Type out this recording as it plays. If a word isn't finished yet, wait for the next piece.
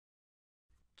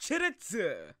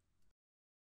Chiritsu!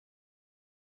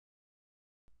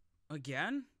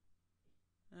 Again?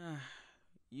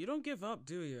 You don't give up,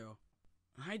 do you?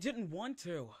 I didn't want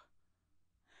to.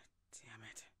 Damn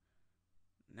it.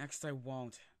 Next I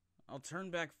won't. I'll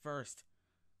turn back first.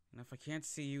 And if I can't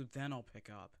see you, then I'll pick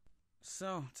up.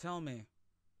 So, tell me,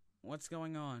 what's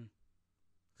going on?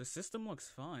 The system looks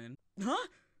fine. Huh?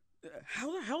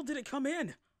 How the hell did it come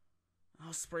in?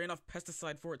 I'll spray enough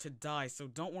pesticide for it to die, so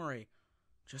don't worry.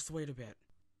 Just wait a bit.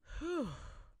 Whew.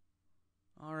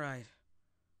 Alright.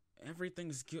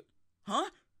 Everything's good. Huh?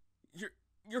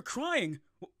 You're crying.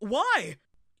 Why?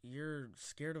 You're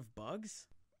scared of bugs?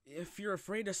 If you're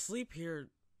afraid to sleep here,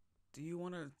 do you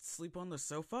want to sleep on the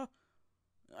sofa?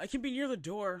 I can be near the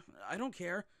door. I don't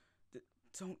care.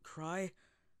 Don't cry.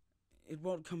 It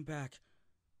won't come back.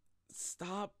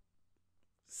 Stop.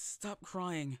 Stop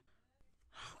crying.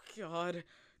 Oh, God.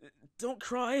 Don't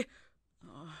cry.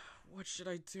 What should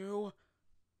I do?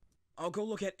 I'll go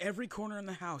look at every corner in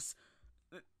the house.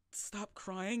 Stop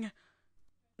crying.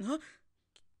 Huh?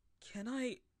 Can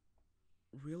I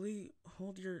really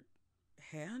hold your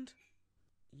hand?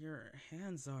 Your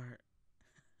hands are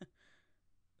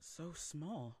so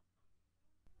small.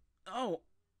 Oh,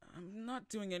 I'm not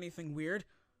doing anything weird.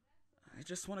 I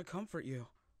just want to comfort you.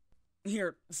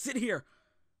 Here, sit here.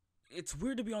 It's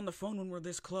weird to be on the phone when we're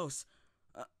this close.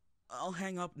 I'll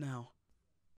hang up now.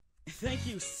 Thank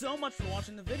you so much for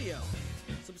watching the video.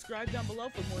 Subscribe down below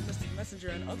for more Mystic Messenger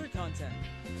and other content.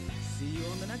 See you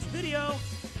on the next video.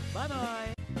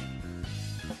 Bye-bye.